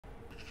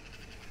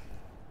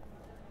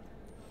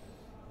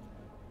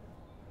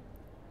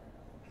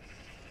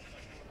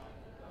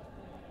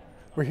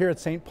We're here at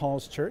St.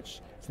 Paul's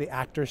Church. It's the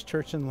Actors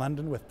Church in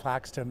London with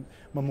plaques to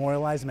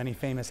memorialize many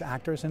famous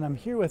actors. And I'm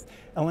here with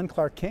Ellen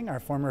Clark King, our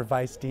former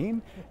Vice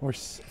Dean.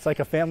 It's like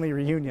a family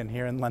reunion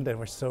here in London.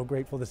 We're so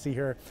grateful to see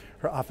her.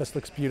 Her office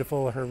looks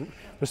beautiful. Her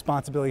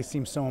responsibilities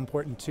seem so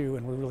important too.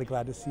 And we're really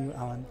glad to see you,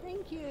 Ellen.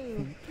 Thank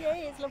you.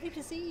 Yay, it's lovely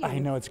to see you. I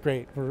know, it's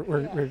great.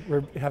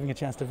 We're having a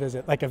chance to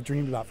visit, like I've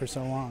dreamed about for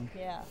so long.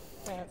 Yeah.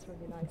 That's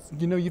really nice.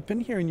 You know, you've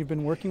been here and you've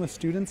been working with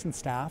students and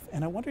staff,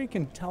 and I wonder if you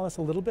can tell us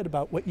a little bit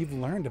about what you've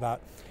learned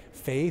about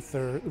faith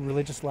or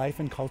religious life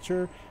and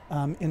culture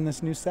in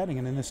this new setting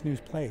and in this new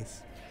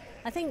place.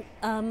 I think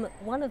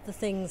one of the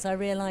things I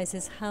realize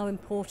is how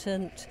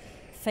important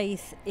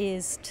faith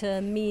is to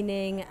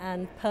meaning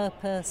and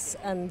purpose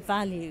and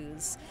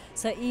values.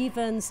 So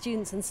even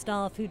students and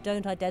staff who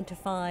don't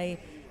identify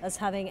as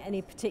having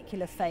any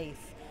particular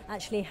faith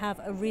actually have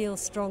a real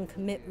strong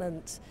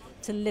commitment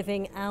to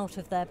living out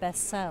of their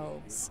best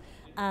selves,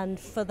 and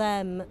for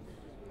them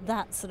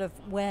that's sort of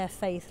where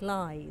faith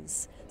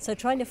lies. So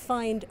trying to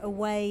find a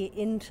way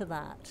into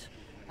that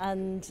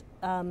and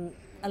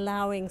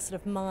allowing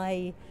sort of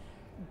my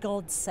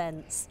God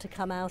sense to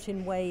come out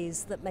in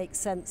ways that make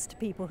sense to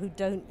people who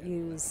don't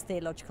use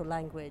theological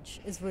language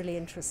is really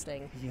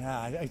interesting.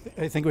 Yeah, I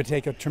think it would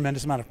take a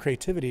tremendous amount of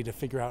creativity to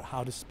figure out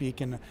how to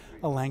speak in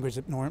a language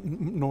that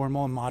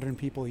normal and modern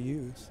people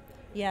use.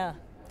 Yeah,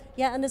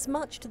 and as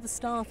much to the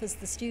staff as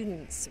the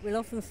students. We'll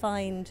often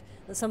find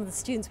that some of the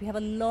students, we have a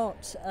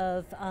lot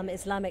of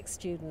Islamic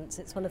students.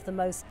 It's one of the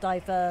most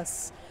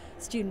diverse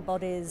student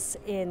bodies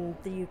in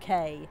the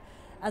UK.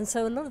 And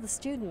so a lot of the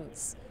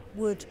students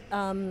would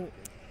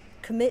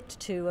commit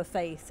to a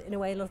faith in a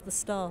way a lot of the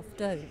staff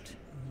don't.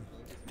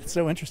 It's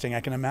so interesting,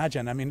 I can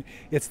imagine. I mean,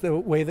 it's the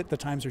way that the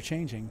times are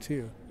changing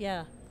too.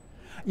 Yeah.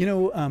 You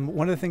know,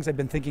 one of the things I've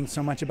been thinking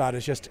so much about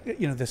is just,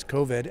 you know, this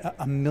COVID.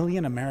 1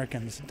 million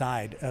Americans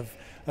died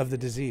of the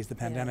disease, the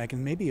pandemic,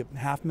 and maybe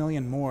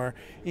 500,000 more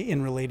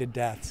in related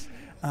deaths.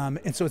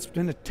 And so it's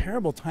been a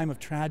terrible time of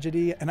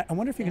tragedy. And I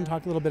wonder if you can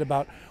talk a little bit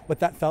about what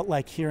that felt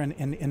like here in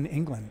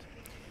England.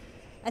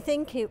 I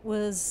think it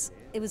was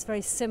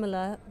very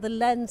similar. The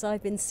lens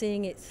I've been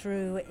seeing it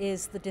through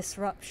is the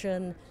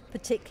disruption,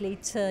 particularly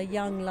to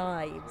young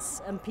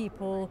lives and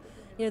people.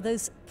 You know,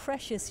 those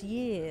precious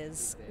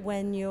years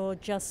when you're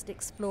just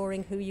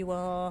exploring who you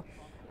are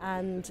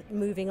and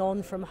moving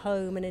on from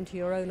home and into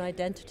your own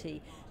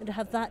identity, and to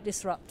have that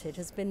disrupted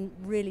has been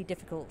really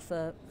difficult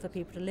for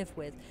people to live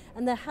with.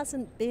 And there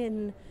hasn't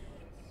been,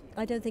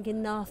 I don't think,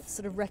 enough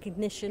sort of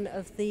recognition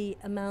of the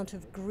amount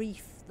of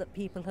grief that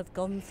people have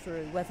gone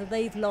through, whether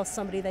they've lost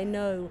somebody they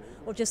know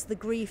or just the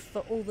grief for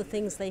all the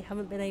things they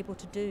haven't been able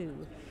to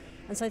do.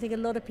 And so I think a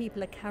lot of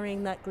people are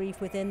carrying that grief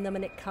within them,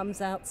 and it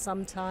comes out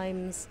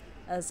sometimes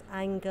as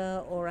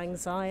anger or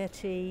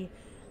anxiety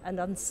and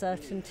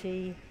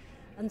uncertainty.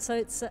 And so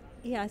it's,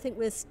 I think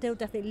we're still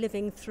definitely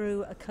living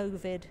through a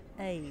COVID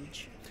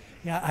age.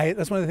 Yeah,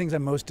 that's one of the things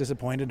I'm most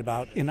disappointed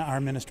about in our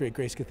ministry at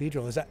Grace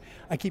Cathedral is that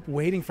I keep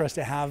waiting for us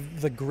to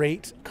have the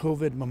great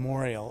COVID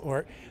memorial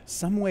or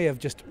some way of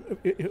just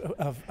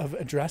of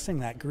addressing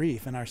that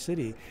grief in our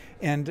city,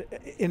 and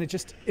it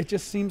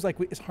just seems like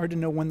it's hard to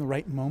know when the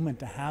right moment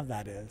to have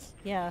that is.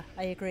 Yeah,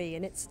 I agree,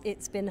 and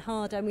it's been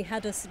hard. And we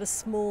had a sort of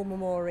small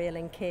memorial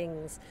in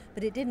King's,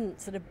 but it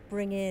didn't sort of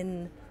bring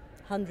in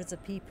hundreds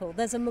of people.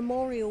 There's a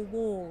memorial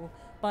wall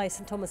by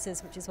St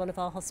Thomas's, which is one of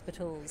our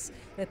hospitals,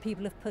 where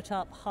people have put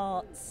up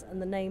hearts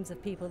and the names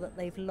of people that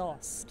they've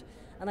lost.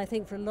 And I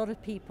think for a lot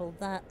of people,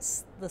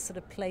 that's the sort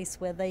of place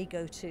where they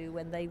go to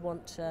when they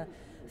want to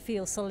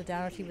feel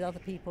solidarity with other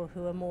people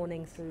who are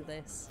mourning through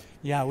this.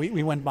 Yeah,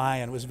 we went by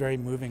and it was very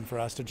moving for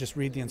us to just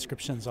read the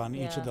inscriptions on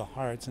each of the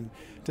hearts and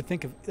to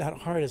think of that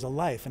heart as a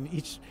life. And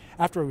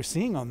after we were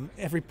seeing them,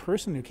 every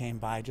person who came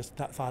by just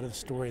thought of the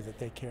story that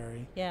they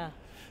carry. Yeah.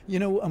 You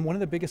know, one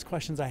of the biggest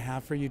questions I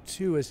have for you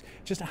too is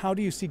just how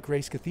do you see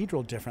Grace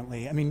Cathedral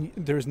differently? I mean,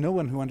 there's no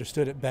one who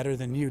understood it better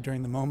than you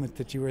during the moment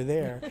that you were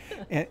there.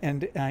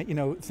 and you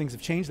know, things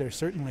have changed there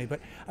certainly, but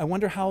I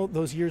wonder how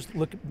those years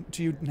look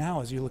to you now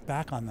as you look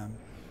back on them.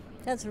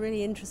 That's a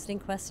really interesting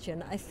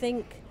question. I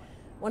think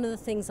one of the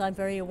things I'm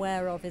very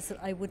aware of is that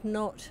I would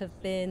not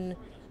have been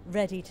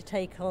ready to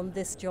take on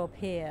this job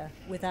here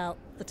without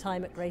the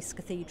time at Grace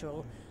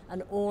Cathedral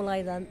and all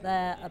I learnt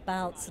there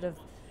about sort of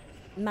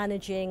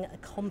managing a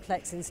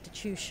complex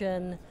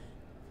institution,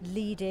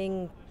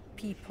 leading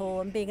people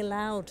and being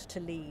allowed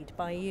to lead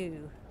by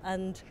you.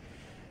 And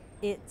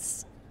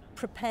it's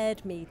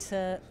prepared me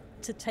to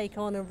take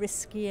on a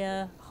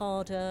riskier,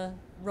 harder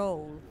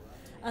role.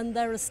 And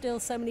there are still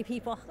so many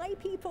people,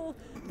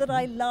 that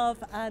I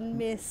love and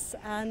miss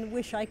and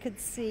wish I could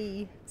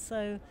see.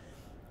 So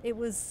it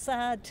was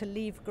sad to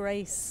leave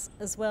Grace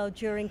as well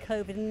during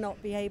COVID and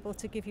not be able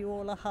to give you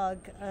all a hug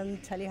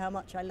and tell you how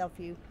much I love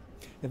you.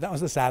 Yeah, that was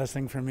the saddest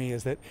thing for me,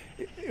 is that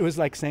it was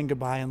like saying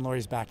goodbye in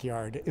Laurie's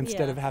backyard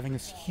instead of having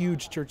this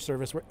huge church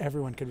service where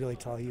everyone could really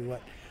tell you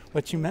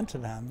what you meant to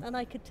them. And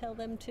I could tell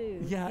them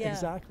too. Yeah,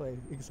 exactly.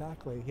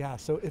 Yeah,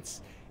 so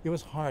it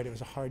was hard. It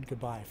was a hard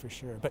goodbye for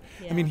sure. But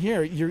I mean,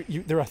 here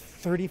there are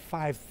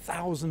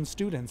 35,000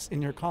 students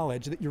in your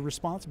college that you're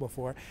responsible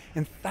for,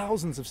 and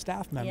thousands of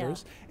staff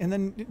members, and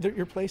then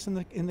your place in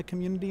the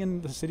community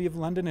in the city of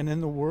London and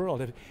in the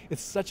world.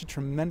 It's such a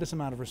tremendous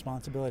amount of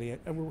responsibility.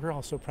 We're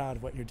all so proud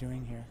of what you're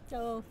doing here.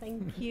 Oh,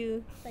 thank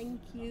you, thank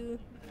you.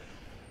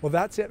 Well,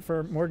 that's it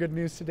for More Good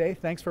News today.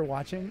 Thanks for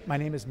watching. My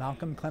name is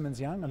Malcolm Clemens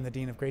Young. I'm the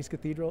Dean of Grace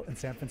Cathedral in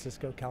San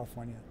Francisco,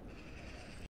 California.